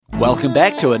Welcome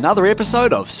back to another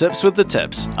episode of Sips with the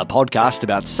Tips, a podcast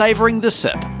about savouring the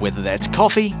sip, whether that's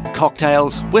coffee,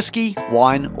 cocktails, whiskey,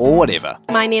 wine, or whatever.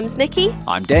 My name's Nikki.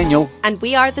 I'm Daniel. And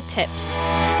we are the Tips.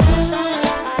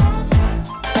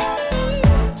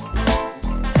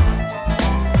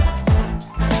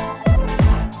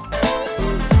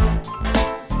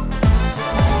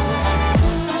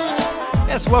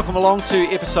 Yes, welcome along to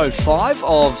episode 5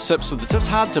 of Sips with the Tips.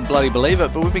 Hard to bloody believe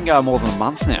it, but we've been going more than a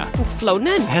month now. It's flown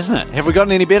in. Hasn't it? Have we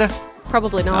gotten any better?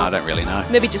 Probably not. No, I don't really know.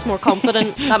 Maybe just more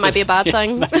confident. That might be a bad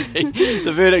thing. Maybe.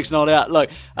 The verdict's not out. Look,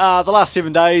 the last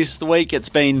 7 days, the week, it's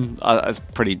been it's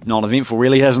pretty non-eventful,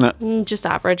 really, hasn't it? Just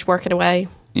average, working away.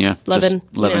 Yeah, living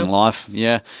life.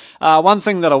 Yeah. One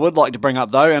thing that I would like to bring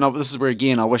up though, and this is where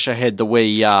again I wish I had the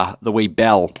wee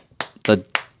bell, the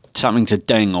something to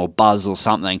ding or buzz or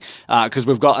something, because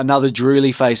we've got another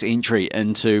Drooly Face entry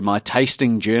into my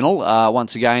tasting journal.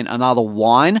 Once again, another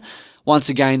wine. Once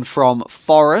again from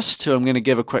Forest, who I'm going to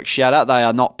give a quick shout out. They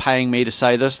are not paying me to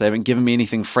say this. They haven't given me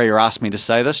anything free or asked me to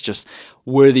say this. Just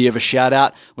worthy of a shout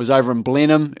out. Was over in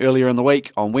Blenheim earlier in the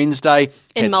week on Wednesday.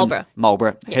 In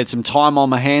Marlborough. Yeah. Had some time on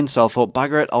my hands, so I thought,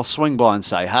 bugger it, I'll swing by and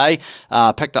say hey.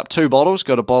 Picked up 2 bottles.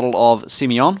 Got a bottle of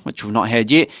Semillon, which we've not had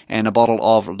yet, and a bottle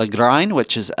of Lagrein,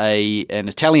 which is an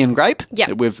Italian grape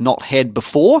that we've not had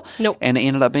before. Nope. And it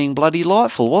ended up being bloody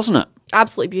delightful, wasn't it?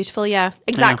 Absolutely beautiful, yeah.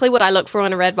 Exactly what I look for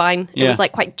in a red wine. It was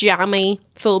like quite jammy,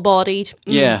 full-bodied.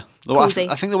 Yeah. Cozy.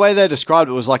 I think the way they described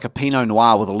it was like a Pinot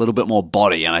Noir with a little bit more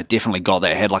body, and I definitely got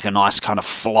that. It had like a nice kind of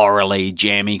florally,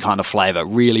 jammy kind of flavour.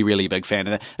 Really, really big fan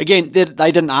of that. Again,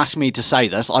 they didn't ask me to say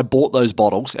this. I bought those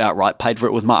bottles outright, paid for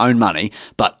it with my own money,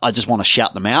 but I just want to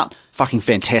shout them out. Fucking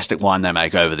fantastic wine they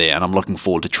make over there, and I'm looking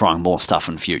forward to trying more stuff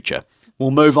in future. We'll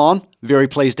move on. Very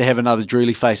pleased to have another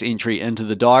Drooly Face entry into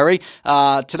the diary.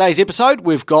 Today's episode,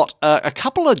 we've got a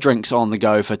couple of drinks on the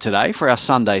go for today for our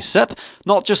Sunday sip.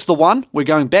 Not just the one. We're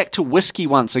going back to whiskey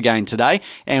once again today,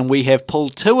 and we have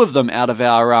pulled 2 of them out of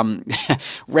our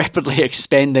rapidly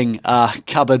expanding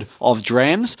cupboard of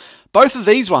drams. Both of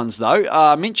these ones, though,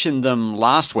 I mentioned them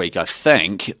last week, I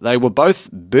think. They were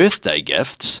both birthday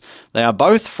gifts. They are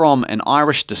both from an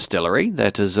Irish distillery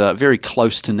that is very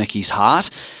close to Nikki's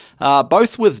heart.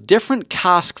 Both with different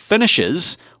cask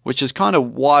finishes, which is kind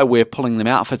of why we're pulling them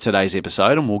out for today's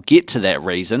episode, and we'll get to that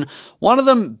reason. One of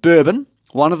them bourbon,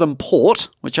 one of them port,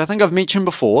 which I think I've mentioned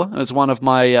before as one of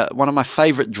my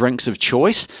favourite drinks of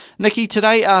choice. Nikki,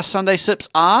 today our Sunday sips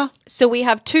are? So we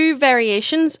have 2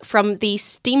 variations from the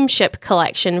Steamship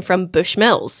collection from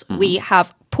Bushmills. Mm-hmm. We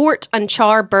have port and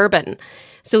char bourbon.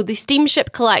 So the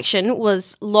Steamship collection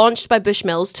was launched by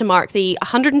Bushmills to mark the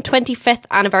 125th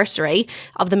anniversary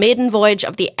of the maiden voyage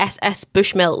of the SS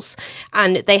Bushmills.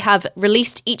 And they have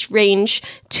released each range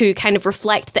to kind of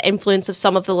reflect the influence of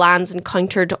some of the lands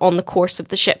encountered on the course of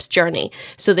the ship's journey.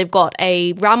 So they've got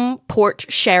a rum, port,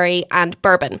 sherry and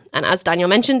bourbon. And as Daniel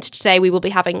mentioned, today we will be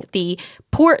having the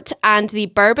port and the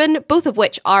bourbon, both of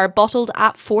which are bottled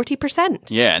at 40%.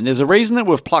 Yeah, and there's a reason that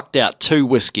we've plucked out 2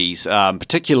 whiskies,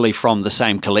 particularly from the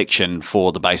same collection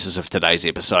for the basis of today's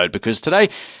episode, because today,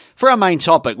 for our main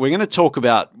topic, we're going to talk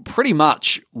about pretty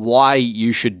much why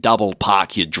you should double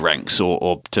park your drinks,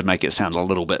 or to make it sound a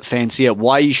little bit fancier,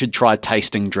 why you should try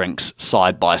tasting drinks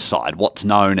side by side. What's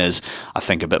known as, I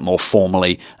think a bit more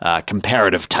formally,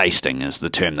 comparative tasting is the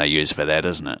term they use for that,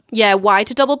 isn't it? Yeah, why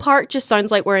to double park just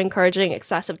sounds like we're encouraging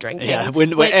excessive drinking. Yeah,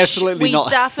 we're absolutely not. We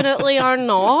definitely are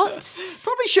not.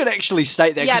 Probably should actually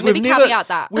state that. Yeah, maybe caveat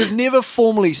that. We've never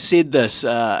formally said this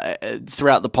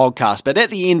throughout the podcast, but at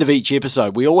the end of each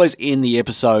episode, we always end the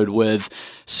episode with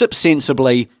sip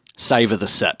sensibly, savour the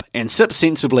sip. And sip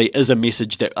sensibly is a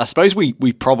message that I suppose we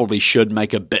probably should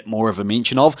make a bit more of a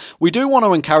mention of. We do want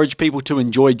to encourage people to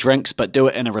enjoy drinks, but do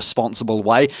it in a responsible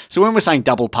way. So when we're saying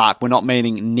double park, we're not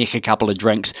meaning neck a couple of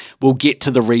drinks. We'll get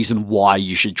to the reason why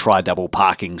you should try double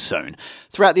parking soon.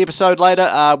 Throughout the episode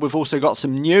later, we've also got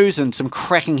some news and some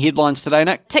cracking headlines today,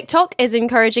 Nick. TikTok is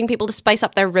encouraging people to spice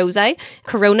up their rosé.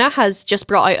 Corona has just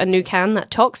brought out a new can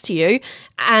that talks to you.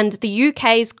 And the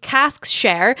UK's cask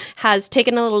share has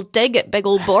taken a little dig at big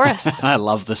old Boris. I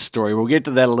love this story. We'll get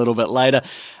to that a little bit later.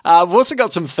 We've also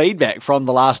got some feedback from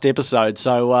the last episode.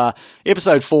 So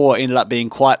episode 4 ended up being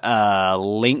quite a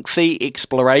lengthy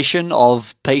exploration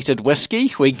of peated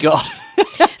whiskey. We got...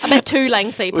 bit too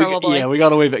lengthy, probably. We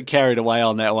got a wee bit carried away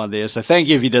on that one there. So thank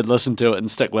you if you did listen to it and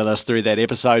stick with us through that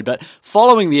episode. But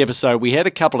following the episode, we had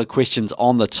a couple of questions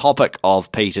on the topic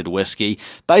of peated whiskey.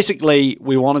 Basically,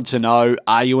 we wanted to know,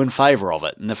 are you in favour of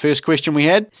it? And the first question we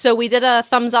had? So we did a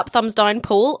thumbs up, thumbs down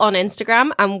poll on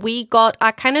Instagram, and we got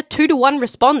a kind of 2-to-1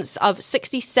 response of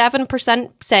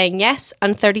 67% saying yes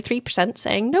and 33%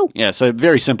 saying no. Yeah, so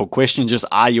very simple question, just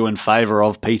are you in favour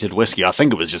of peated whiskey? I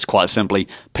think it was just quite simply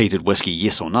peated whiskey,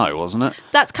 yes or no, wasn't it?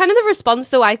 That's kind of the response,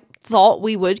 though, I thought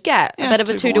we would get. A bit of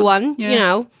a 2-to-1, you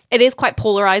know. It is quite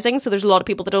polarising, so there's a lot of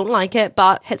people that don't like it,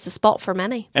 but hits a spot for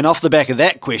many. And off the back of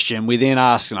that question, we then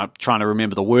asked, and I'm trying to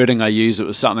remember the wording I used, it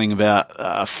was something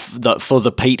about for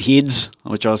the peat heads,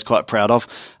 which I was quite proud of.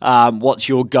 What's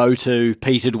your go-to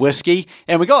peated whiskey?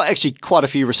 And we got actually quite a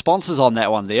few responses on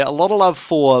that one there. A lot of love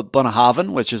for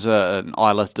Bunnahabhain, which is an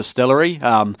Islay distillery.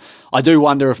 I do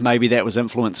wonder if maybe that was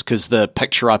influenced because the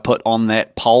picture I put on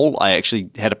that poll, I actually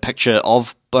had a picture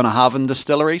of Bunnahabhain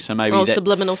Distillery, so maybe that,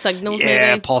 subliminal signals,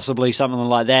 yeah, maybe. Possibly something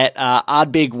like that.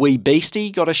 Ardbeg Wee Beastie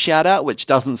got a shout out, which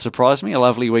doesn't surprise me. A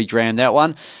lovely wee dram, that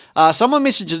one. Someone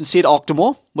messaged and said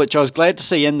Octomore, which I was glad to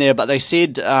see in there, but they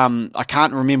said, I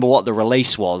can't remember what the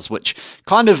release was, which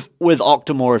kind of, with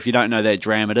Octomore, if you don't know that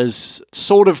dram, it is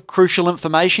sort of crucial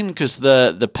information because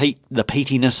the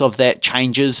peatiness of that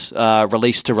changes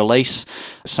release to release.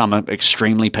 Some are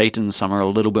extremely peat and some are a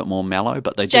little bit more mellow,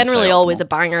 but they generally say always a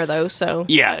banger though, so...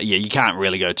 Yeah, you can't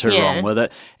really go too wrong with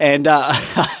it. And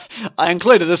I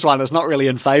included this one. It's not really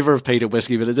in favour of peated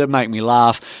whiskey, but it did make me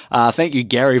laugh. Thank you,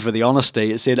 Gary, for the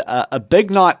honesty. It said, a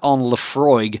big night on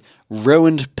Lefroy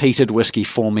ruined peated whiskey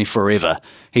for me forever.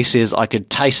 He says I could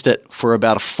taste it for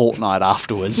about a fortnight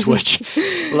afterwards, which,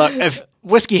 look, if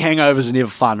whiskey hangovers are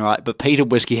never fun, right? But peated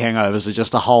whiskey hangovers are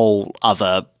just a whole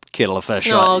other kettle of fish,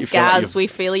 right? Oh, Gaz, we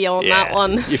feel you on that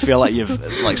one. You feel like you've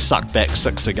sucked back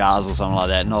 6 cigars or something like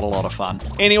that. Not a lot of fun.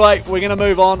 Anyway, we're going to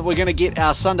move on. We're going to get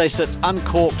our Sunday Sips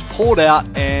uncorked, poured out,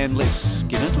 and let's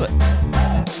get into it.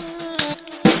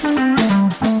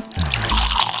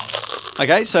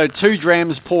 Okay, so 2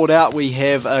 drams poured out. We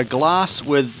have a glass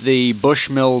with the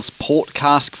Bushmills port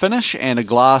cask finish and a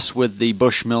glass with the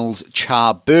Bushmills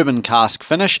char bourbon cask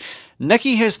finish.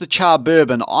 Nikki has the char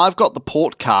bourbon, I've got the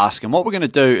port cask, and what we're going to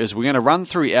do is we're going to run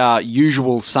through our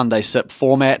usual Sunday Sip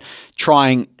format,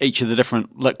 trying each of the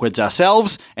different liquids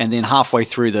ourselves, and then halfway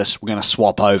through this we're going to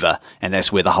swap over, and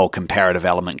that's where the whole comparative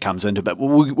element comes into. But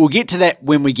we'll get to that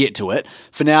when we get to it.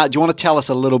 For now, do you want to tell us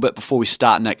a little bit before we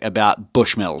start, Nick, about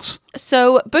Bushmills?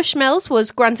 So Bushmills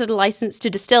was granted a license to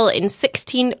distill in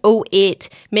 1608,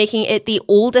 making it the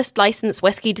oldest licensed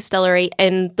whiskey distillery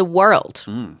in the world.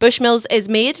 Bushmills is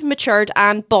made, matured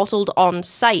and bottled on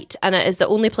site, and it is the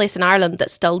only place in Ireland that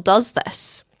still does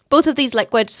this. Both of these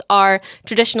liquids are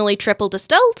traditionally triple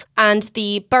distilled, and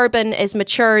the bourbon is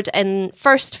matured in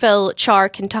first fill char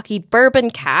Kentucky bourbon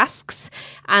casks,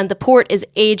 and the port is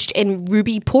aged in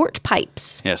ruby port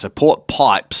pipes. Yeah, so port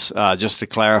pipes, just to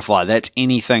clarify, that's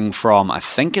anything from, I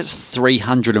think it's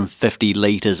 350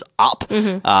 litres up.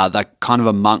 They're kind of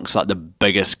amongst like the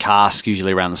biggest cask,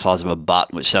 usually around the size of a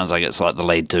butt, which sounds like it's like the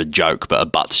lead to a joke, but a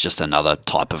butt's just another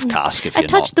type of cask. If I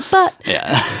touched the butt.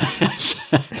 Yeah.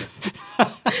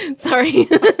 Sorry.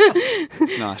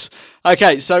 Nice.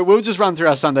 Okay, so we'll just run through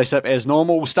our Sunday Sip as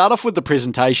normal. We'll start off with the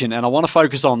presentation, and I want to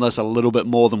focus on this a little bit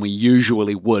more than we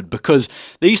usually would, because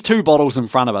these 2 bottles in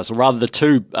front of us, or rather the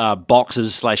 2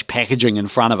 boxes / packaging in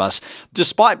front of us,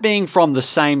 despite being from the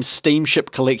same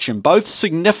steamship collection, both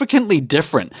significantly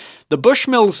different. The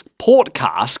Bushmills port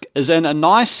cask is in a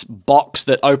nice box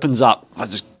that opens up. I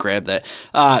just grabbed that,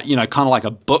 kind of like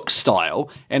a book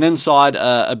style, and inside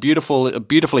a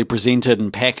beautifully presented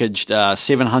and packaged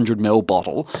 700ml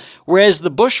bottle. Whereas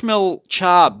the Bushmill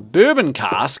char bourbon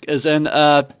cask is in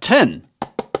a tin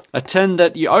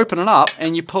that you open it up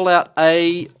and you pull out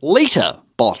a litre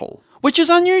bottle, which is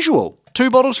unusual. 2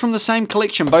 bottles from the same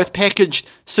collection, both packaged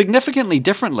significantly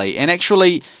differently and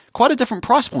actually quite a different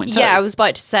price point too. Yeah, I was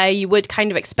about to say you would kind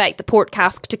of expect the port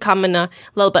cask to come in a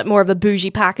little bit more of a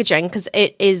bougie packaging because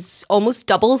it is almost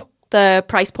double the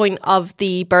price point of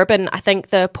the bourbon. I think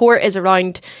the port is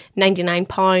around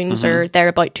 £99 or they're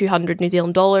about 200 New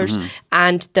Zealand dollars,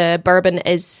 and the bourbon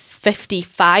is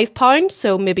 £55,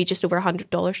 so maybe just over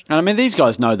 $100. And I mean, these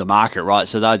guys know the market, right?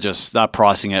 So they're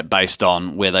pricing it based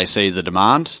on where they see the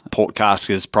demand. Port cask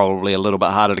is probably a little bit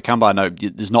harder to come by. I know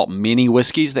there's not many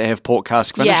whiskies that have port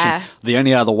cask finish. Yeah. The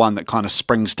only other one that kind of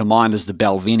springs to mind is the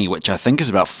Balvenie, which I think is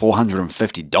about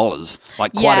 $450.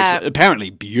 Like apparently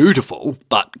beautiful,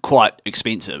 but quite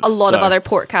expensive. A lot of other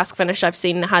port cask finish I've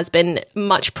seen has been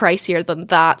much pricier than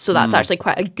that, so that's actually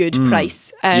quite a good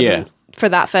price. for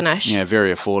that finish. Yeah,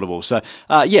 very affordable. So,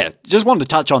 just wanted to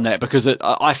touch on that because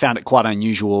I found it quite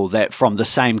unusual that from the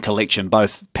same collection,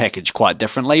 both packaged quite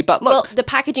differently. But look, well, the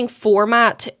packaging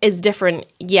format is different,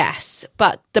 yes,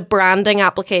 but the branding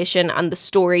application and the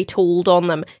story told on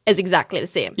them is exactly the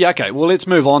same. Yeah, okay. Well, let's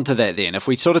move on to that then. If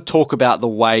we sort of talk about the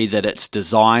way that it's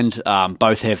designed,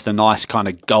 both have the nice kind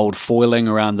of gold foiling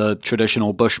around the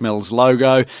traditional Bushmills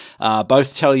logo.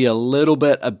 Both tell you a little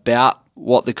bit about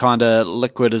what the kind of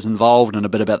liquid is involved and a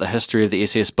bit about the history of the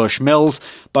SS Bushmills.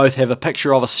 Both have a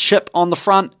picture of a ship on the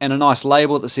front and a nice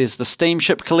label that says the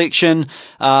Steamship Collection.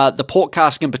 The port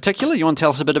cask in particular, you want to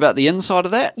tell us a bit about the inside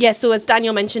of that? Yeah, so as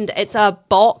Daniel mentioned, it's a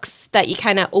box that you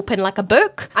kind of open like a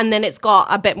book, and then it's got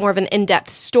a bit more of an in-depth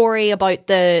story about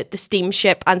the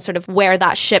steamship and sort of where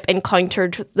that ship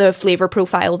encountered the flavour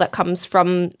profile that comes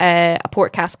from a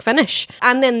port cask finish.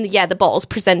 And then, yeah, the bottle's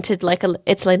presented like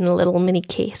it's in a little mini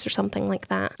case or something like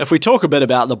that. If we talk a bit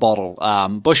about the bottle,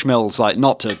 Bushmills, like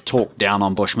not to talk down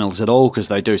on Bushmills at all because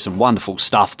they do some wonderful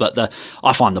stuff, but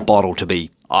I find the bottle to be,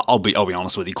 I'll be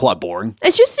honest with you, quite boring.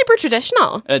 It's just super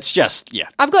traditional. It's just, yeah.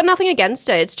 I've got nothing against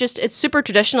it. It's super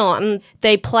traditional, and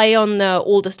they play on the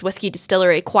oldest whiskey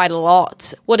distillery quite a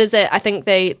lot. What is it? I think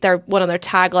they're one of their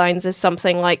taglines is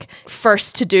something like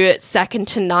first to do it, second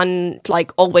to none,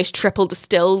 like always triple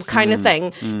distilled kind of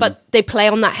thing. But they play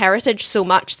on that heritage so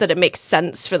much that it makes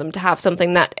sense for them to have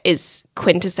something that is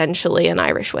quintessentially an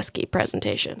Irish whiskey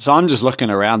presentation. So I'm just looking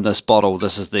around this bottle.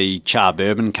 This is the Char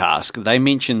Bourbon cask. They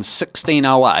mention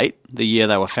 1608, the year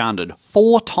they were founded,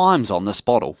 4 times on this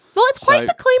bottle. Well, it's quite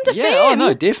the claim to fame. Yeah, oh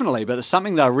no, definitely. But it's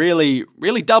something they're really,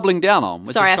 really doubling down on.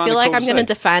 Sorry, I feel like I'm going to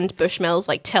defend Bushmills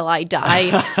like till I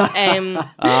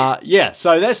die. Yeah,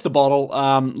 so that's the bottle.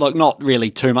 Look, not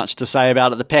really too much to say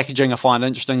about it. The packaging I find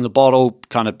interesting. The bottle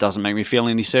kind of doesn't make me feel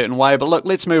any certain way. But look,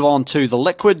 let's move on to the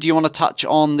liquid. Do you want to touch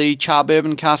on the Char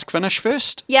Bourbon cask finish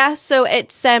first? Yeah, so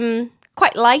it's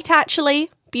quite light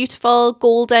actually. Beautiful,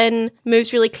 golden,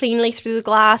 moves really cleanly through the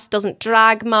glass, doesn't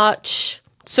drag much.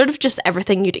 Sort of just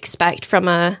everything you'd expect from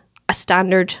a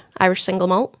standard Irish single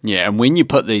malt. Yeah, and when you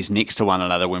put these next to one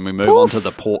another, when we move on to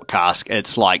the port cask,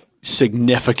 it's like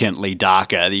significantly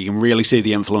darker. You can really see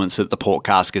the influence that the port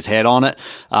cask has had on it,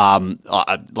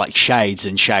 like shades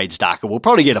and shades darker. We'll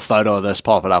probably get a photo of this,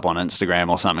 pop it up on Instagram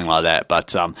or something like that.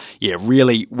 But yeah,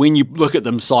 really, when you look at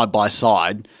them side by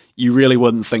side, you really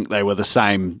wouldn't think they were the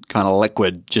same kind of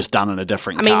liquid, just done in a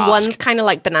different cask. I mean, one's kind of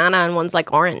like banana and one's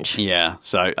like orange. Yeah,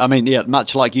 so, I mean, yeah,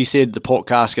 much like you said, the port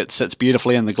cask, it sits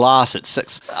beautifully in the glass. It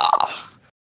sits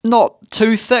not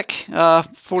too thick, 40%.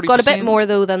 It's got a bit more,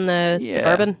 though, than the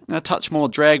bourbon. A touch more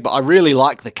drag, but I really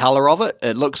like the colour of it.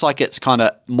 It looks like it's kind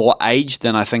of more aged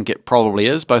than I think it probably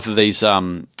is. Both of these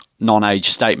non-age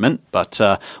statement, but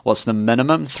what's the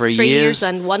minimum? 3 years? 3 years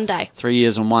and 1 day. 3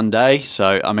 years and 1 day.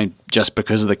 So, I mean, just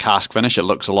because of the cask finish, it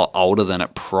looks a lot older than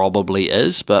it probably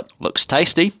is, but looks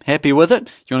tasty. Happy with it.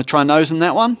 Do you want to try nosing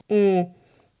that one?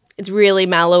 It's really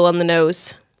mellow on the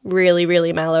nose. Really,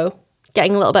 really mellow.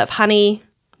 Getting a little bit of honey,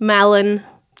 melon.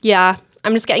 Yeah,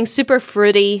 I'm just getting super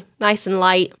fruity, nice and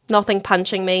light, nothing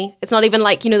punching me. It's not even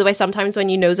like, you know, the way sometimes when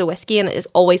you nose a whiskey and it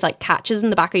always like catches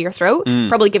in the back of your throat.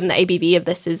 Probably given the ABV of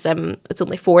this is, it's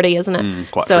only 40, isn't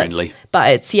it? Quite friendly.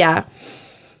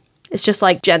 It's just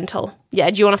like gentle. Yeah,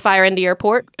 do you want to fire into your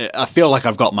port? I feel like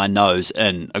I've got my nose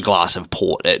in a glass of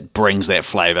port. It brings that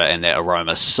flavour and that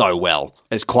aroma so well.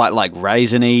 It's quite like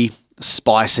raisiny,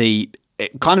 spicy,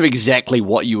 kind of exactly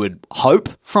what you would hope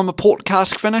from a port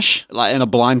cask finish. Like in a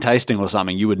blind tasting or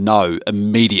something, you would know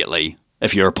immediately,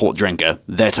 if you're a port drinker,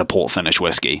 that's a port finish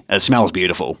whiskey. It smells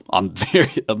beautiful. I'm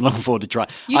looking forward to trying.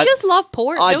 You just love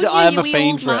port, don't you? I'm a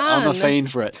fiend for it. I'm a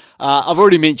fiend for it. I've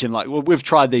already mentioned, like, we've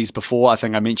tried these before. I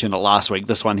think I mentioned it last week.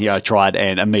 This one here I tried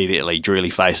and immediately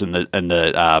drooly face in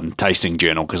the tasting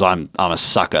journal because I'm a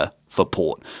sucker for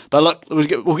port. But look,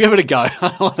 we'll give it a go. I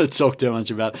don't want to talk too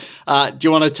much about it. Do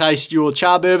you want to taste your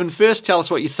Char Bourbon first? Tell us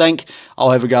what you think.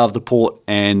 I'll have a go of the port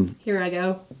and... Here I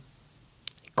go.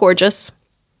 Gorgeous.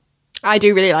 I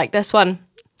do really like this one.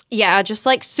 Yeah, just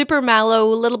like super mellow,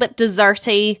 a little bit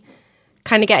desserty,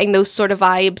 kind of getting those sort of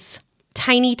vibes.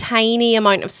 Tiny, tiny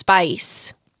amount of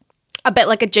spice. A bit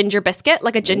like a ginger biscuit,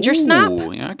 like a ginger snap.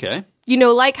 Yeah, okay. You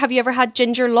know, like, have you ever had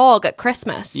ginger log at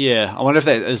Christmas? Yeah, I wonder if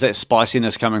that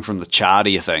spiciness coming from the char,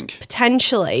 do you think?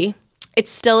 Potentially. It's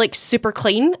still, like, super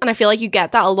clean, and I feel like you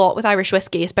get that a lot with Irish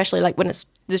whiskey, especially, like, when it's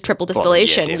the triple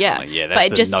distillation. Well, yeah,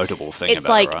 that's the notable thing it's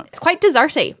about like, it, right? It's quite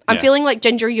desserty. I'm feeling like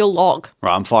ginger you'll log.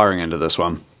 Right, I'm firing into this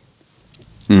one.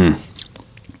 In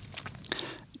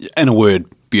a word,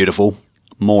 beautiful.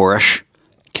 Moorish.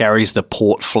 Carries the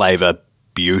port flavour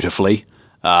beautifully.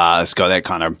 It's got that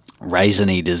kind of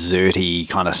raisiny, desserty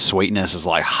kind of sweetness. Is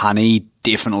like honey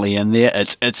definitely in there.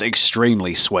 It's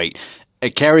extremely sweet.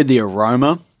 It carried the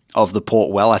aroma of the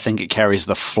port well. I think it carries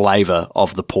the flavour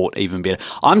of the port even better.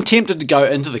 I'm tempted to go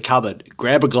into the cupboard,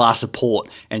 grab a glass of port,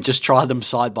 and just try them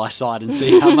side by side and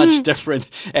see how much different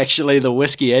actually the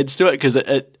whiskey adds to it, because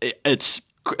it's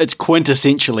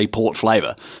quintessentially port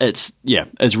flavour. It's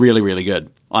really, really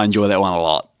good. I enjoy that one a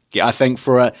lot. Yeah, I think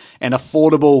for an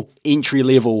affordable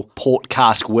entry-level port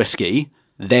cask whiskey,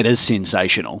 that is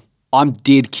sensational. I'm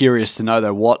dead curious to know,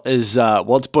 though,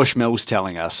 what's Bushmills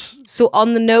telling us? So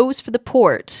on the nose for the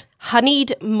port,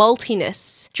 honeyed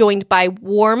maltiness joined by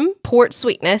warm port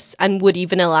sweetness and woody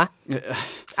vanilla.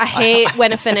 I hate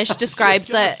when a finish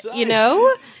describes it, you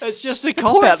know? It's just a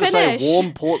cop-out to say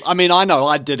warm port. I mean, I know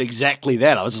I did exactly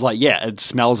that. I was just like, yeah, it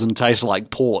smells and tastes like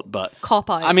port, but...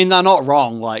 Cop-out. I mean, they're not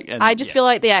wrong. I just feel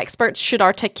like the experts should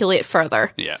articulate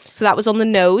further. Yeah. So that was on the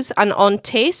nose. And on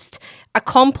taste, a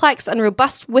complex and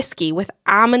robust whiskey with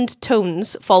almond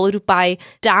tones, followed by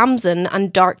damson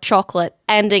and dark chocolate,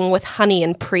 ending with honey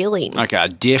and praline. Okay, I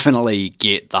definitely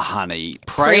get the honey.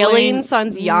 Praline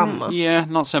sounds yum. Yeah,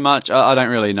 not so much. I don't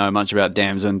really know much about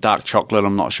damson. Dark chocolate,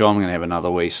 I'm not sure. I'm going to have another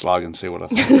wee slug and see what I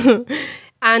think.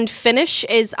 And finish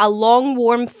is a long,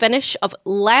 warm finish of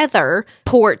leather,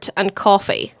 port, and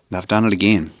coffee. They've done it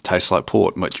again. Tastes like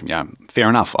port, which, yeah, fair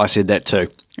enough. I said that too.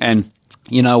 And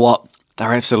you know what?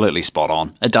 They're absolutely spot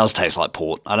on. It does taste like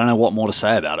port. I don't know what more to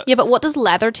say about it. Yeah, but what does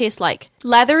leather taste like?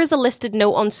 Leather is a listed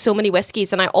note on so many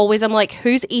whiskies, and I always am like,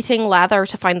 who's eating leather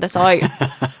to find this out?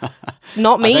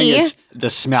 Not me. I think it's the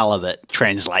smell of it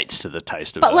translates to the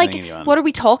taste of it. But like, what are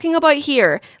we talking about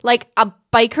here? Like a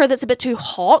biker that's a bit too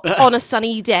hot on a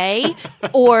sunny day,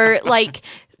 or like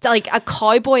a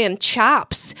cowboy in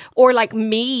chaps, or like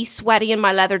me sweaty in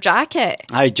my leather jacket.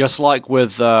 Hey, just like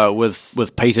with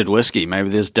peated whiskey, maybe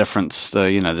there's difference.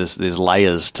 There's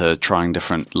layers to trying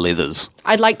different leathers.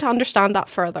 I'd like to understand that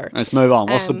further. Let's move on.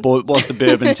 What's the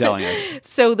bourbon telling us?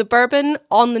 So the bourbon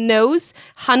on the nose,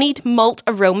 honeyed malt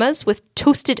aromas with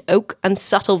toasted oak and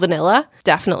subtle vanilla.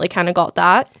 Definitely kind of got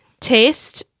that.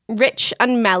 Taste, rich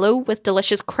and mellow with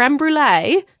delicious creme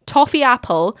brulee, toffee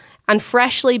apple, and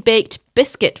freshly baked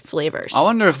biscuit flavours. I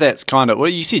wonder if that's kind of,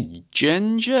 you said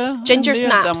ginger? Ginger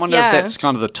snaps, I wonder if that's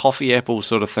kind of the toffee apple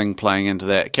sort of thing playing into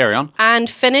that. Carry on. And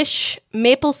finish,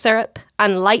 maple syrup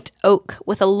and light oak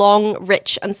with a long,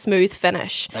 rich and smooth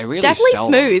finish. They really it's definitely sell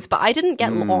smooth, but I didn't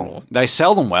get long. They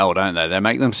sell them well, don't they? They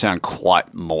make them sound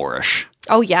quite Moorish.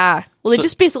 Oh, yeah. Well, they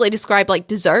just basically describe like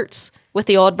desserts with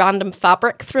the odd random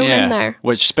fabric thrown in there.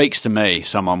 Which speaks to me,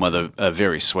 someone with a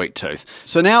very sweet tooth.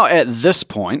 So now at this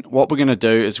point, what we're going to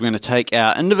do is we're going to take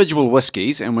our individual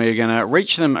whiskies and we're going to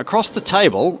reach them across the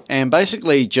table and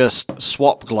basically just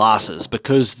swap glasses,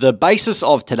 because the basis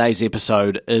of today's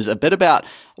episode is a bit about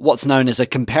what's known as a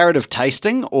comparative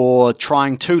tasting, or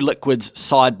trying two liquids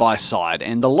side by side.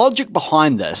 And the logic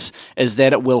behind this is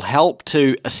that it will help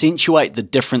to accentuate the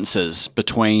differences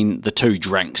between the two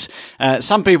drinks.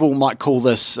 Some people might call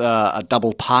this a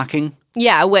double parking.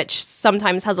 Yeah, which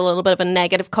sometimes has a little bit of a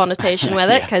negative connotation with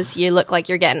it, because you look like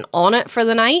you're getting on it for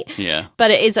the night. Yeah.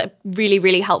 But it is a really,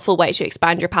 really helpful way to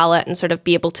expand your palate and sort of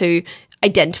be able to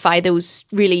identify those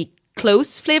really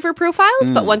close flavour profiles.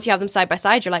 But once you have them side by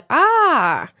side, you're like,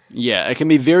 Yeah, it can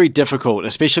be very difficult,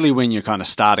 especially when you're kind of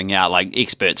starting out. Like,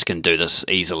 experts can do this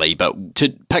easily, but to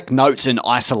pick notes in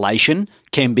isolation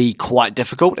can be quite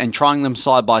difficult, and trying them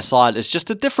side by side is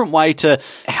just a different way to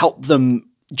help them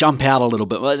jump out a little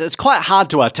bit. It's quite hard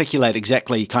to articulate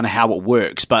exactly kind of how it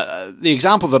works, but the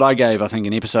example that I gave, I think,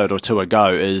 an episode or two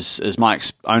ago is my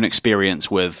own experience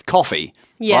with coffee.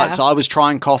 Yeah. Right? So I was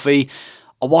trying coffee.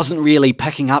 I wasn't really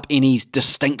picking up any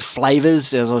distinct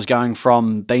flavours as I was going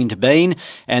from bean to bean,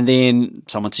 and then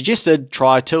someone suggested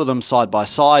try two of them side by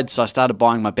side, so I started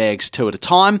buying my bags two at a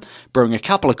time, brewing a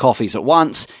couple of coffees at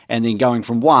once, and then going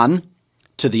from one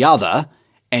to the other,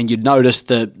 and you'd notice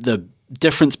the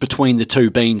difference between the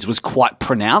two beans was quite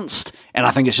pronounced, and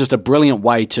I think it's just a brilliant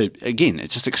way to, again,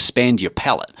 it's just expand your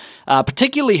palate.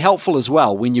 Particularly helpful as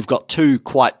well when you've got two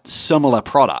quite similar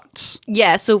products.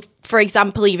 Yeah, so for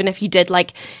example, even if you did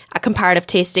like a comparative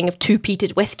tasting of two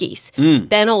peated whiskies,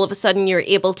 then all of a sudden you're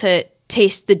able to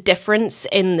taste the difference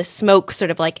in the smoke,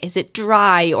 sort of like, is it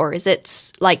dry or is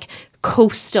it like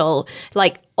coastal?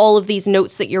 Like all of these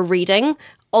notes that you're reading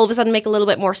all of a sudden make a little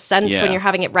bit more sense when you're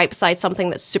having it right beside something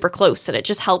that's super close, and it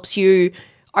just helps you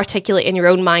articulate in your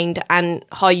own mind and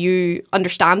how you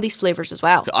understand these flavors as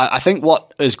well. I think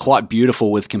what is quite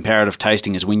beautiful with comparative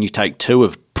tasting is when you take two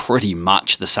of pretty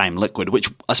much the same liquid, which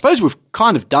I suppose we've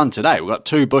kind of done today. We've got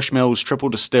 2 Bushmills triple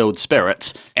distilled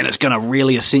spirits, and it's going to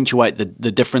really accentuate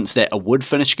the difference that a wood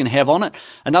finish can have on it.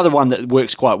 Another one that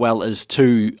works quite well is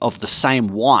 2 of the same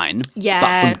wine,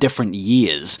 but from different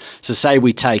years. So say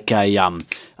we take a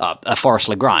Forest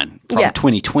Lagrange from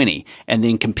 2020 and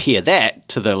then compare that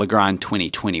to the Lagrange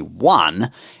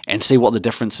 2021 and see what the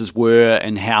differences were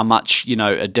and how much,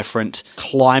 a different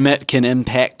climate can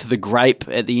impact the grape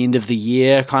at the end of the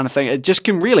year kind of thing. It just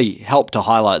can really help to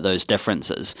highlight those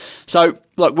differences. So,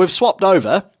 look, we've swapped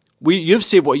over. You've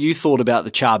said what you thought about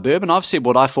the Char Bourbon. I've said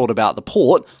what I thought about the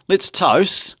port. Let's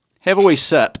toast, have a wee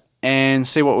sip, and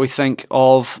see what we think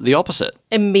of the opposite.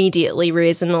 Immediately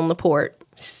raisin on the port.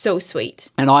 So sweet.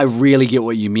 And I really get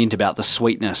what you meant about the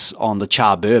sweetness on the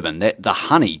Char Bourbon. That the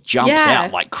honey jumps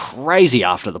out like crazy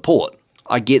after the port.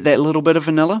 I get that little bit of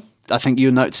vanilla. I think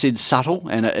your note said subtle,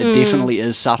 and it definitely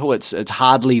is subtle. It's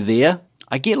hardly there.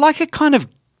 I get like a kind of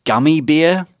gummy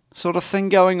bear sort of thing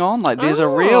going on. Like there's a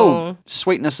real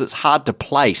sweetness that's hard to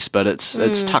place, but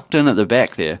it's tucked in at the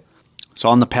back there. So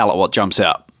on the palate, what jumps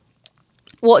out?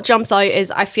 What jumps out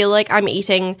is I feel like I'm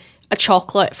eating a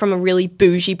chocolate from a really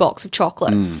bougie box of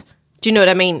chocolates. Do you know what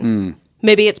I mean?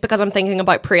 Maybe it's because I'm thinking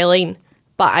about praline,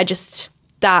 but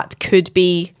that could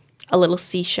be a little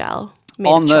seashell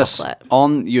made of chocolate.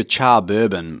 On your Char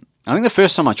Bourbon, I think the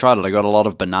first time I tried it, I got a lot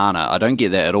of banana. I don't get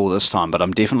that at all this time, but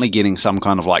I'm definitely getting some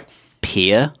kind of like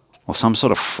pear or some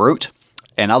sort of fruit.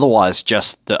 And otherwise,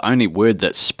 just the only word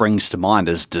that springs to mind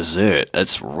is dessert.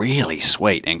 It's really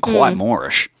sweet and quite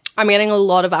Moorish. I'm getting a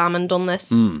lot of almond on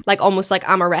this, like almost like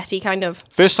amaretti kind of.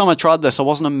 First time I tried this, I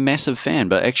wasn't a massive fan,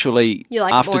 but actually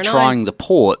after trying the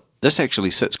port, this actually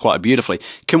sits quite beautifully.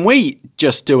 Can we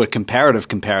just do a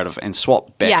comparative and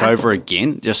swap back over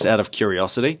again, just out of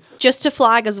curiosity? Just to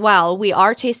flag as well, we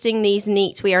are tasting these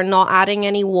neat. We are not adding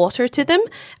any water to them,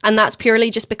 and that's purely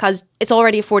just because it's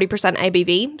already a 40%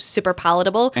 ABV, super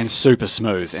palatable. And super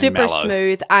smooth and mellow. Super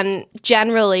smooth, and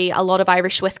generally a lot of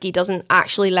Irish whiskey doesn't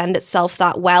actually lend itself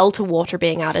that well to water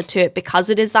being added to it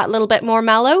because it is that little bit more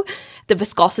mellow. The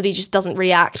viscosity just doesn't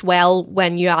react well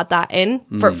when you add that in,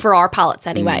 for our palates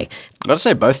anyway. I've got to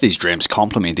say, both these drams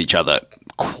complement each other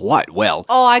quite well.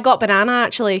 Oh, I got banana,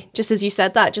 actually, just as you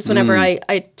said that. Just whenever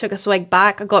I took a swig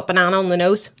back, I got banana on the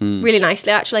nose. Really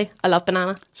nicely, actually. I love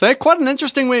banana. So quite an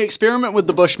interesting wee experiment with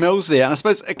the Bushmills there. And I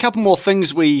suppose a couple more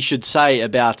things we should say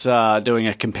about doing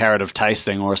a comparative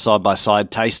tasting or a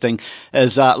side-by-side tasting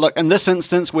is, look, in this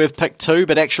instance, we've picked 2,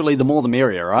 but actually the more the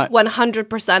merrier, right?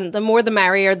 100%. The more the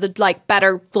merrier, the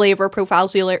better flavour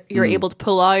profiles you're able to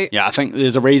pull out. Yeah, I think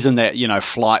there's a reason that,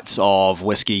 flights of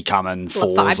whiskey come in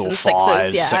 4s or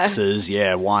 5s,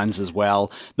 6s, wines as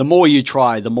well. The more you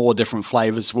try, the more different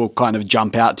flavours will kind of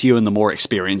jump out to you and the more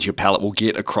experience your palate will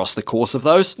get across the course of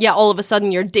those. Yeah, all of a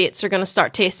sudden your dates are going to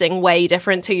start tasting way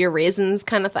different to your raisins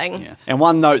kind of thing. Yeah. And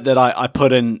one note that I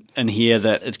put in here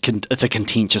that it's a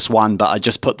contentious one, but I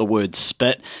just put the word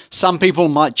spit. Some people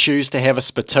might choose to have a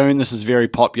spittoon. This is very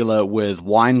popular with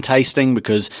wine tasting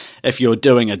because if you're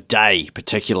doing a day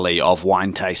particularly of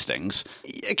wine tastings,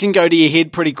 it can go to your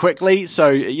head pretty quickly.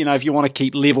 So, if you want to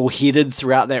keep level-headed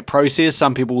throughout that process,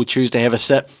 some people will choose to have a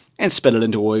sip and spit it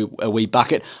into a wee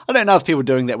bucket. I don't know if people are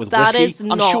doing that with whiskey.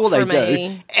 I'm sure they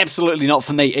do. Absolutely not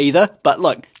for me either. But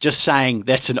look, just saying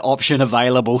that's an option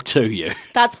available to you.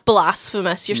 That's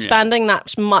blasphemous. You're spending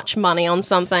that much money on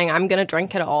something. I'm going to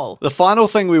drink it all. The final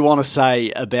thing we want to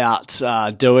say about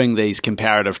doing these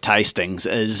comparative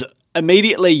tastings is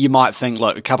immediately you might think,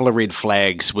 look, a couple of red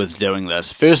flags with doing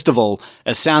this. First of all,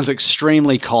 it sounds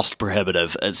extremely cost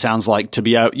prohibitive. It sounds like to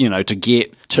be able, to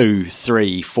get 2,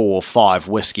 3, 4, 5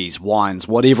 whiskies, wines,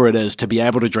 whatever it is, to be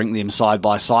able to drink them side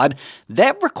by side,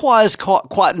 that requires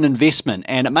quite an investment.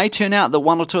 And it may turn out that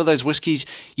 1 or 2 of those whiskies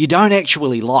you don't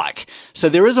actually like. So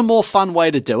there is a more fun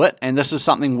way to do it. And this is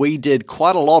something we did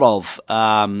quite a lot of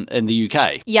in the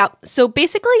UK. Yep. So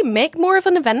basically make more of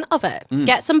an event of it.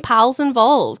 Get some pals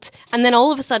involved. And then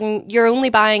all of a sudden, you're only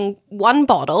buying 1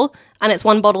 bottle, and it's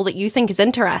 1 bottle that you think is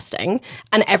interesting,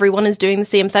 and everyone is doing the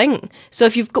same thing. So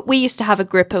if we used to have a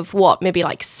group of maybe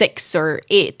like 6 or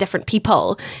 8 different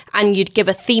people, and you'd give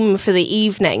a theme for the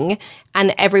evening,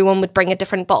 and everyone would bring a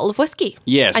different bottle of whiskey.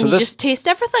 Yeah, and you just taste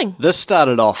everything. This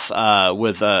started off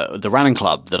with the running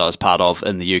club that I was part of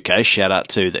in the UK. Shout out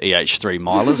to the EH3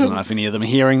 Milers. I don't know if any of them are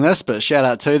hearing this, but shout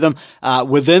out to them.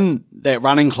 Within that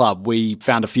running club, we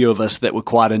found a few of us that were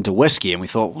quite into whiskey, and we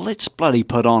thought, well, let's bloody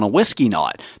put on a whiskey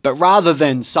night. But rather rather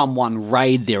than someone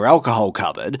raid their alcohol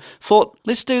cupboard, thought,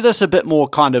 let's do this a bit more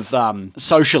kind of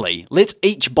socially. Let's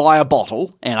each buy a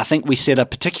bottle, and I think we set a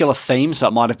particular theme, so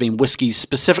it might have been whiskies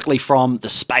specifically from the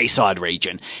Speyside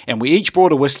region. And we each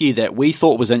brought a whiskey that we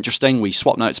thought was interesting. We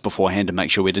swapped notes beforehand to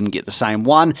make sure we didn't get the same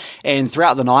one. And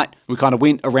throughout the night, we kind of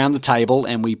went around the table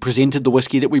and we presented the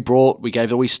whiskey that we brought. We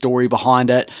gave a wee story behind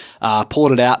it,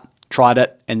 poured it out, tried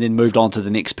it, and then moved on to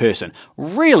the next person.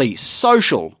 Really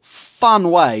social,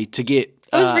 fun way to get.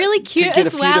 It was really cute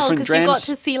as well because you got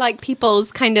to see like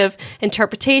people's kind of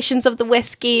interpretations of the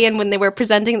whiskey, and when they were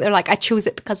presenting, they're like, "I chose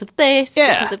it because of this,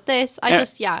 because of this."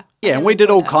 Yeah, and we did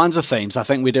all kinds of themes. I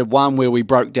think we did one where we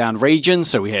broke down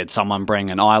regions. So we had someone bring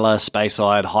an Islay,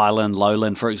 Speyside, Highland,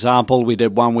 Lowland, for example. We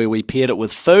did one where we paired it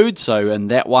with food. So in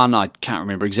that one, I can't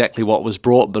remember exactly what was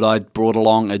brought, but I brought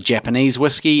along a Japanese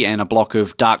whiskey and a block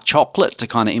of dark chocolate to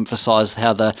kind of emphasize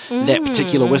how that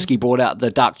particular whiskey brought out the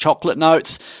dark chocolate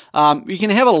notes. You can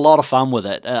have a lot of fun with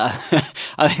it.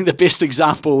 I think the best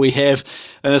example we have,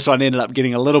 and this one ended up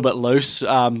getting a little bit loose.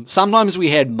 Sometimes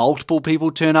we had multiple people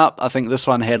turn up. I think this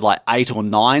one had like 8 or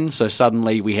 9, so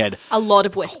suddenly we had a lot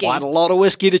of whiskey. Quite a lot of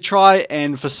whiskey to try,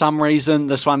 and for some reason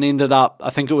this one ended up, I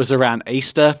think it was around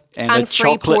Easter, and a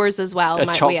free chocolate, pours as well.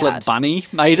 A chocolate bunny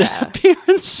made an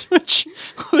appearance, which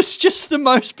was just the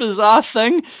most bizarre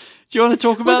thing. Do you want to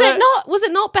talk about that? Was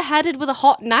it not beheaded with a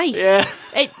hot knife?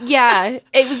 Yeah.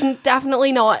 It was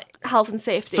definitely not health and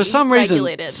safety. For some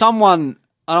reason, someone,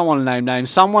 I don't want to name names,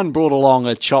 someone brought along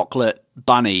a chocolate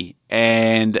bunny,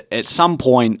 and at some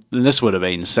point, and this would have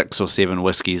been 6 or 7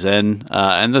 whiskeys in,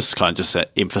 and this kind of just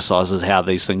emphasises how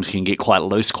these things can get quite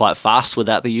loose quite fast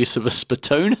without the use of a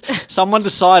spittoon. Someone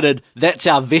decided that's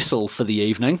our vessel for the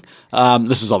evening.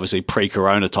 This is obviously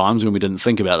pre-corona times when we didn't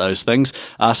think about those things.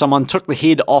 Someone took the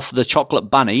head off the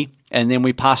chocolate bunny, and then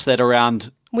we passed that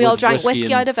around. We all drank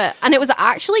whiskey out of it. And it was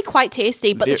actually quite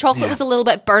tasty, but the chocolate was a little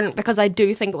bit burnt because I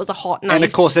do think it was a hot knife. And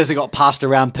of course, as it got passed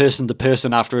around person to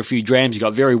person after a few drams, you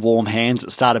got very warm hands.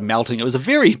 It started melting. It was a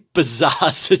very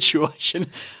bizarre situation.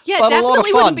 Yeah, but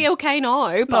definitely wouldn't be okay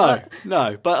now. But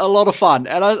No, but a lot of fun.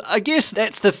 And I guess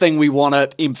that's the thing we want to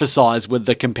emphasise with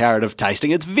the comparative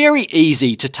tasting. It's very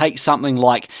easy to take something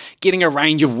like getting a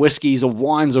range of whiskies or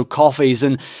wines or coffees,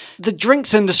 and the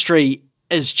drinks industry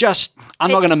is just, I'm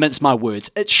not going to mince my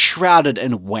words, it's shrouded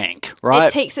in wank, right?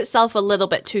 It takes itself a little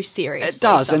bit too seriously. It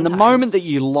does. Sometimes. And the moment that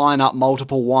you line up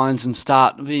multiple wines and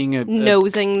start being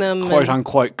nosing them,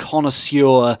 quote-unquote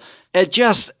connoisseur,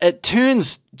 it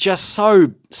turns just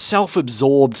so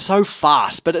self-absorbed so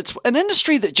fast. But it's an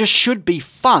industry that just should be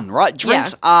fun, right?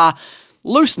 Drinks are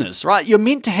looseness, right? You're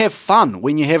meant to have fun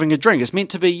when you're having a drink. It's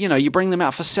meant to be, you bring them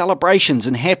out for celebrations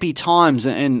and happy times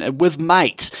and with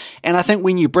mates. And I think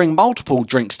when you bring multiple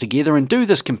drinks together and do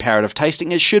this comparative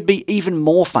tasting, it should be even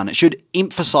more fun. It should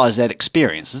emphasize that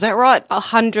experience. Is that right?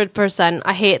 100%.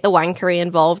 I hate the wankery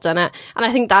involved in it. And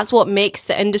I think that's what makes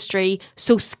the industry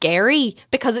so scary,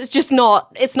 because it's just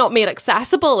it's not made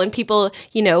accessible, and people,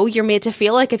 you're made to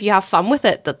feel like if you have fun with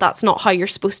it, that's not how you're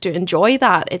supposed to enjoy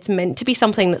that. It's meant to be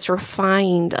something that's refined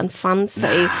and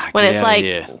fancy, when it's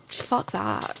like, fuck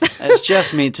that. It's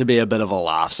just meant to be a bit of a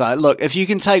laugh. So look, if you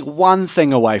can take one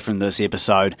thing away from this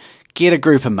episode, get a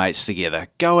group of mates together,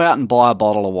 go out and buy a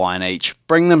bottle of wine each,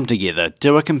 bring them together,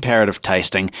 do a comparative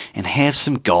tasting, and have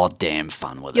some goddamn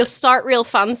fun with it. You'll start real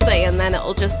fancy, and then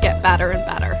it'll just get better and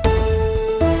better.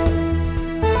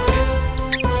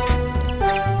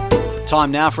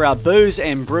 Time now for our Booze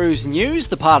and Brews news,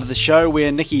 the part of the show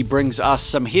where Nikki brings us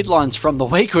some headlines from the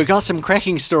week. We've got some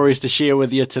cracking stories to share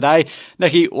with you today.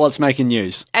 Nikki, what's making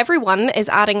news? Everyone is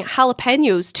adding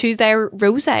jalapenos to their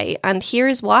rosé, and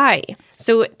here's why.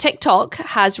 So TikTok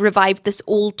has revived this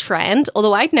old trend,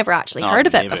 although I'd never actually heard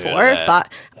of it before,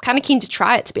 but I'm kind of keen to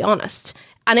try it, to be honest.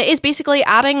 And it is basically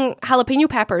adding jalapeno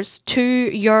peppers to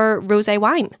your rosé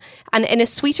wine. And in a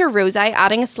sweeter rosé,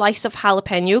 adding a slice of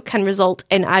jalapeno can result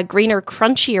in a greener,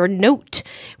 crunchier note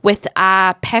with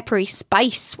a peppery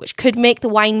spice, which could make the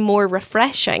wine more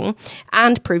refreshing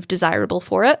and prove desirable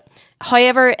for it.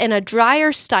 However, in a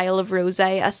drier style of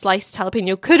rosé, a sliced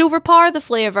jalapeno could overpower the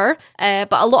flavour,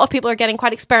 but a lot of people are getting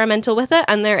quite experimental with it,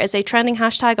 and there is a trending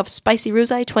hashtag of Spicy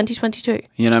Rosé 2022.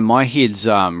 My head's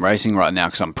racing right now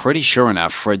because I'm pretty sure in our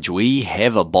fridge we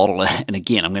have a bottle, and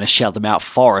again, I'm going to shout them out.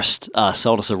 Forest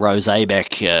sold us a rosé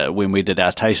back when we did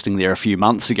our tasting there a few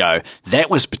months ago. That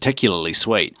was particularly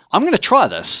sweet. I'm going to try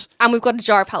this. And we've got a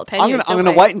jar of jalapenos, I'm going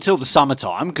to wait until the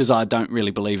summertime because I don't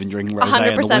really believe in drinking rosé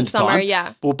in the wintertime. Summer,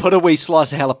 yeah. We'll put a wee wee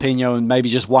slice of jalapeno and maybe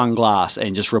just one glass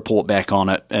and just report back on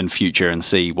it in future and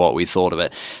see what we thought of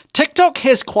it. TikTok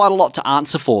has quite a lot to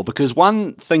answer for, because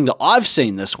one thing that I've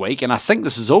seen this week, and I think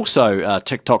this is also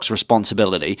TikTok's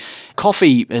responsibility,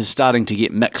 coffee is starting to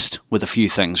get mixed with a few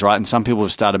things, right? And some people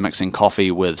have started mixing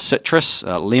coffee with citrus,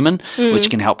 lemon, which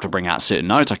can help to bring out certain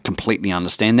notes. I completely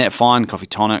understand that. Fine, coffee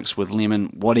tonics with lemon,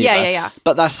 whatever. Yeah.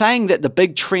 But they're saying that the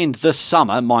big trend this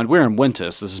summer, mind, we're in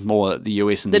winter, so this is more the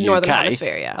US and the UK. Northern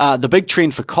Hemisphere, yeah. The big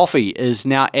trend for coffee is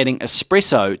now adding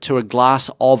espresso to a glass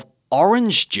of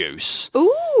orange juice.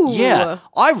 Ooh. Yeah,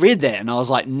 I read that and I was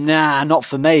like, nah, not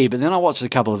for me. But then I watched a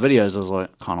couple of videos. I was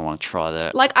like, kind of want to try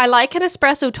that. Like, I like an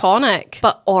espresso tonic,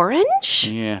 but orange?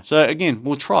 Yeah. So again,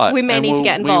 we'll try it. We may need to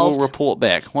get involved. We will report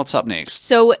back. What's up next?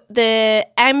 So the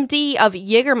MD of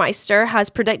Jägermeister has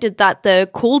predicted that the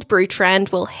cold brew trend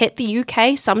will hit the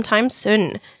UK sometime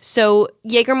soon. So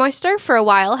Jägermeister, for a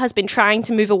while, has been trying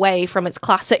to move away from its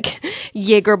classic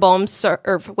Jägerbomb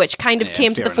serve, which kind of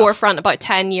came to the forefront about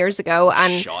 10 years ago.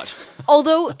 And Shot.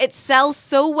 although it sells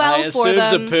so well It for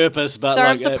serves them, a purpose, but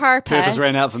serves like, a purpose. Purpose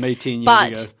ran out for me 10 years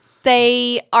but ago.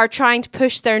 they are trying to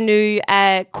push their new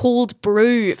cold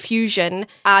brew fusion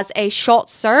as a shot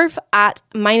serve at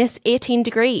minus 18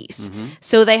 degrees.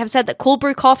 So they have said that cold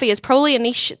brew coffee is probably a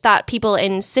niche that people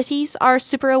in cities are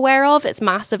super aware of. It's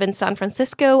massive in San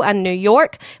Francisco and New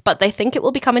York, but they think it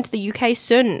will be coming to the UK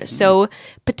soon. So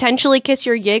potentially kiss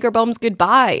your Jaeger bombs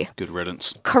goodbye. Good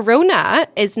riddance. Corona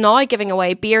is now giving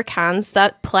away beer cans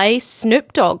that play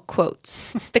Snoop Dogg quotes.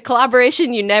 The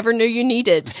collaboration you never knew you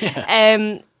needed.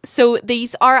 So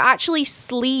these are actually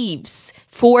sleeves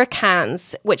for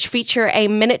cans, which feature a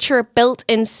miniature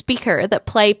built-in speaker that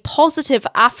play positive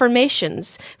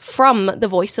affirmations from the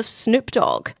voice of Snoop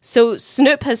Dogg. So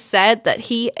Snoop has said that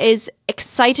he is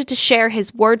excited to share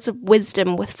his words of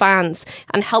wisdom with fans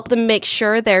and help them make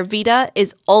sure their vida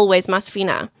is always más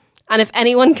fina. And if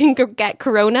anyone can get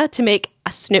Corona to make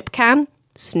a Snoop can,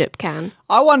 Snoop can.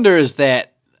 I wonder, is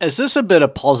this a bit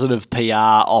of positive PR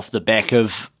off the back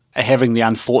of having the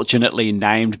unfortunately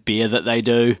named beer that they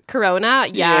do? Corona,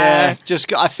 yeah.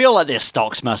 I feel like their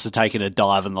stocks must have taken a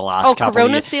dive in the last couple of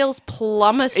Corona years. sales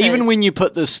plummeted. Even when you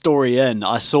put this story in,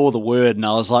 I saw the word and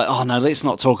I was like, oh no, let's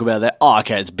not talk about that. Oh,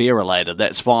 okay, it's beer related,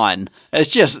 that's fine. It's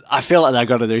just, I feel like they've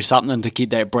got to do something to keep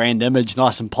that brand image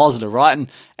nice and positive, right?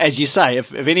 And as you say,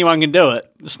 if anyone can do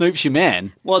it, Snoop's your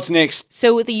man. What's next?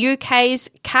 So the UK's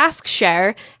Cask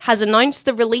Share has announced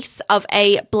the release of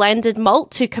a blended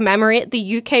malt to commemorate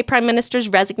the UK Prime Minister's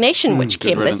resignation, which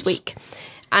came this week.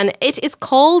 And it is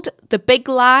called The Big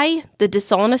Lie, the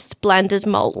Dishonest Blended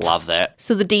Malt. Love that.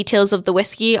 So the details of the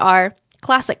whiskey are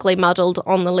classically muddled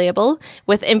on the label,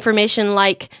 with information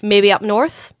like maybe up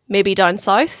north, maybe down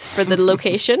south for the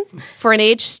location. For an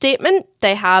age statement,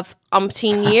 they have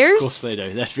umpteen years. Of course they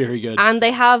do. That's very good. And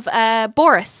they have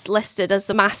Boris listed as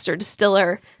the master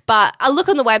distiller. But a look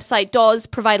on the website does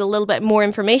provide a little bit more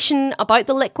information about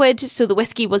the liquid. So the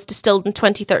whiskey was distilled in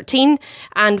 2013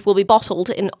 and will be bottled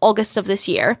in August of this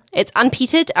year. It's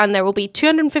unpeated and there will be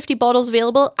 250 bottles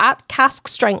available at cask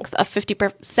strength of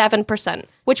 57%,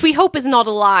 which we hope is not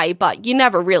a lie, but you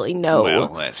never really know.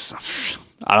 Well,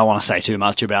 I don't want to say too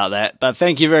much about that, but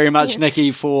thank you very much,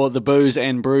 Nikki, for the Booze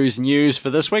and Brews news for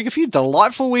this week. A few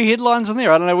delightful wee headlines in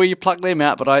there. I don't know where you plucked them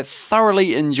out, but I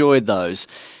thoroughly enjoyed those.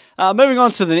 Moving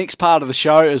on to the next part of the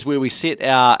show is where we set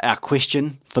our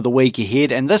question for the week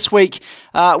ahead. And this week,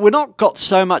 we're not got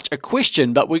so much a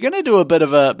question, but we're going to do a bit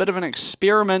of an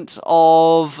experiment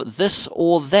of this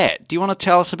or that. Do you want to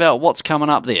tell us about what's coming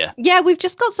up there? Yeah, we've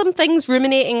just got some things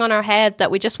ruminating on our head that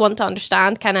we just want to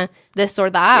understand, kind of this or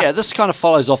that. Yeah, this kind of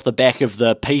follows off the back of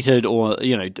the peated or,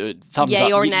 thumbs Yay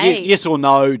up. or nay. Yes or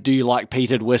no, do you like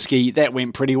peated whiskey? That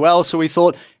went pretty well, so we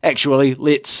thought, actually,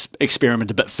 let's experiment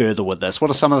a bit further with this. What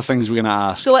are some of the things we're going to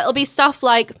ask? So it'll be stuff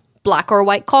like black or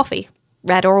white coffee,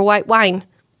 red or white wine,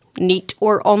 neat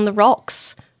or on the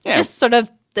rocks. Yeah. Just sort of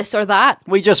this or that.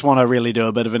 We just want to really do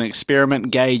a bit of an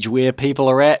experiment, gauge where people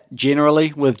are at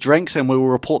generally with drinks, and we will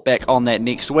report back on that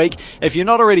next week. If you're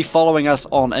not already following us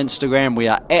on Instagram, we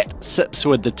are at Sips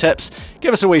with the Tips.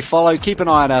 Give us a wee follow, keep an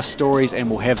eye on our stories, and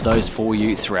we'll have those for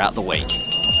you throughout the week.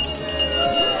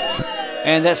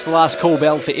 And that's the last call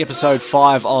bell for episode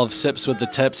 5 of Sips with the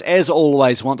Tips. As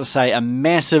always, want to say a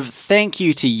massive thank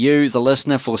you to you, the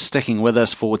listener, for sticking with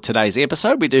us for today's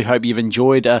episode. We do hope you've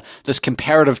enjoyed this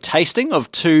comparative tasting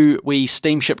of 2 wee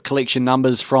steamship collection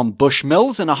numbers from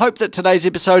Bushmills, and I hope that today's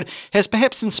episode has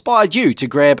perhaps inspired you to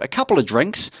grab a couple of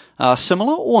drinks,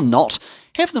 similar or not,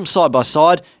 have them side by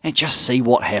side, and just see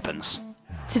what happens.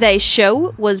 Today's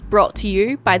show was brought to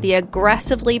you by the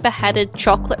aggressively beheaded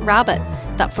chocolate rabbit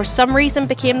that for some reason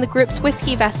became the group's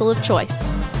whiskey vessel of choice.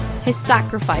 His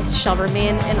sacrifice shall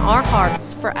remain in our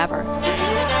hearts forever.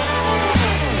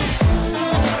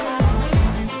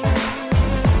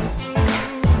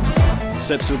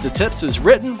 Sips with the Tips is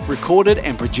written, recorded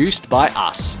and produced by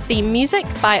us. Theme music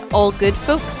by All Good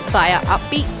Folks via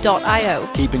upbeat.io.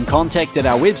 Keep in contact at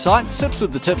our website,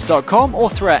 sipswiththetips.com, or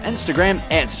through our Instagram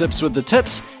at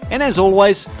sipswiththetips. And as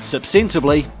always, sip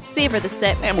sensibly. Savour the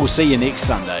sip. And we'll see you next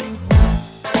Sunday.